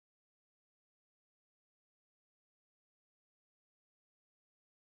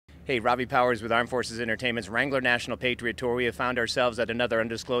Hey, Robbie Powers with Armed Forces Entertainment's Wrangler National Patriot Tour. We have found ourselves at another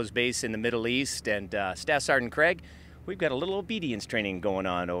undisclosed base in the Middle East, and Staff Sergeant Craig, we've got a little obedience training going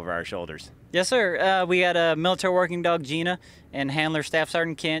on over our shoulders. Yes, sir. We got a military working dog, Gina, and handler Staff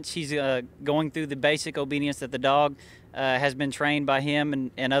Sergeant Kent. She's going through the basic obedience that the dog has been trained by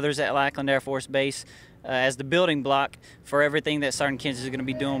him and others at Lackland Air Force Base as the building block for everything that Sergeant Kent is going to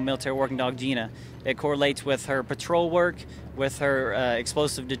be doing with military working dog, Gina. It correlates with her patrol work, with her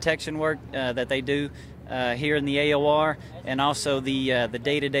explosive detection work that they do here in the AOR, and also the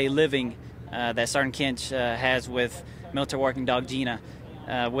day-to-day living that Sergeant Kent has with military working dog, Gina.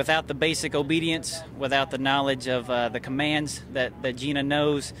 Without the basic obedience, without the knowledge of the commands that Gina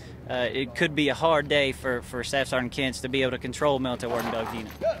knows, it could be a hard day for Staff Sergeant Kent to be able to control military working dog Gina.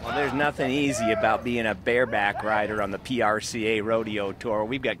 Well, there's nothing easy about being a bareback rider on the PRCA rodeo tour.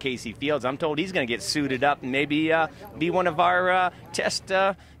 We've got Casey Fields. I'm told he's going to get suited up and maybe be one of our test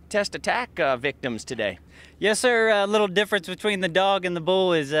attack victims today. Yes, sir. A little difference between the dog and the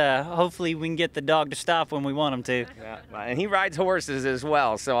bull is hopefully we can get the dog to stop when we want him to. Yeah, and he rides horses as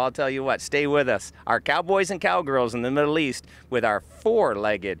well, so I'll tell you what, stay with us. Our cowboys and cowgirls in the Middle East with our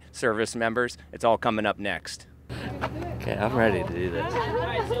four-legged service members. It's all coming up next. Okay, I'm ready to do this.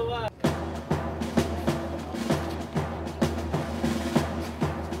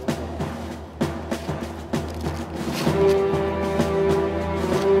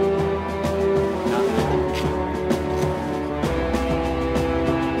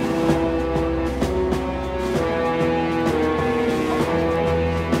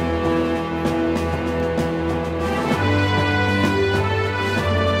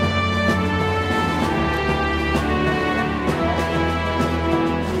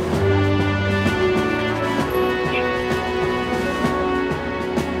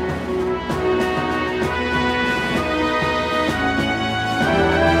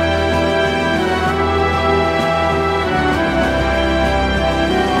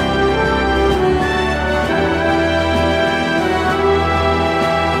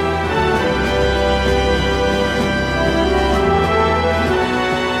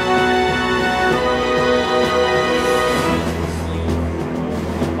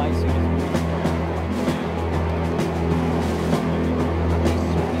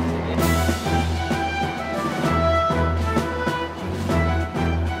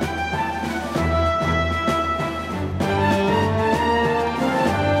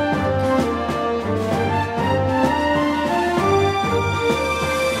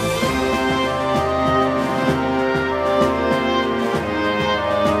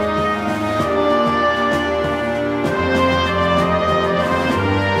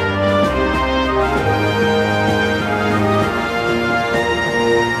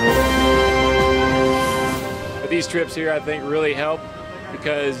 These trips here, I think, really help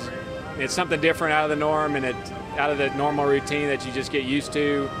because it's something different out of the norm and it's out of the normal routine that you just get used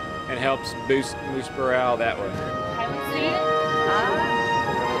to, and helps boost morale that way.